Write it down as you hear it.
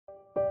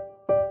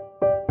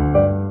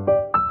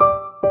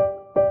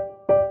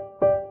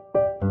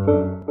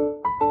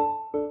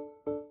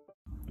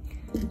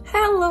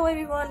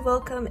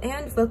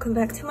everyone, welcome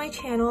back to my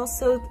channel.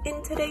 So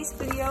in today's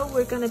video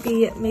we're gonna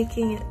be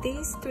making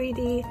these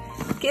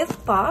 3D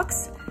gift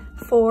box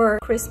for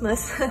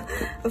Christmas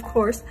of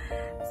course.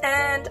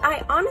 And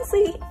I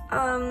honestly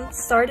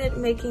started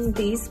making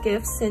these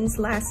gifts since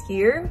last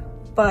year,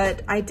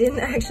 but I didn't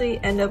actually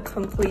end up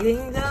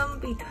completing them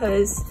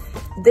because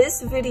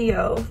this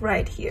video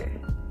right here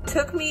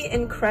took me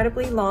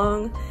incredibly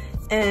long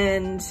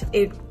and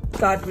it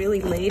got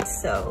really late,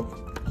 so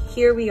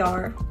here we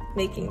are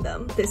making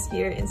them this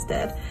year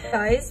instead.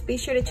 Guys, be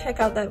sure to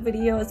check out that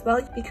video as well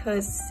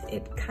because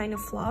it kind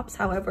of flops.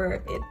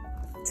 However, it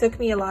took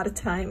me a lot of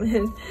time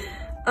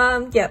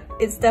and yeah,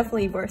 it's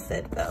definitely worth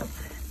it though.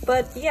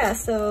 But yeah,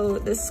 so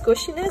the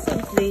squishiness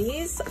of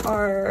these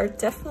are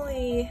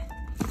definitely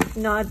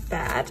not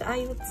bad,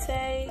 I would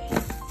say.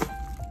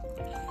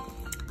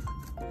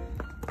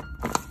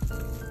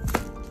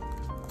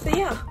 So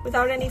yeah,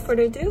 without any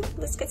further ado,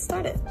 let's get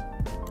started.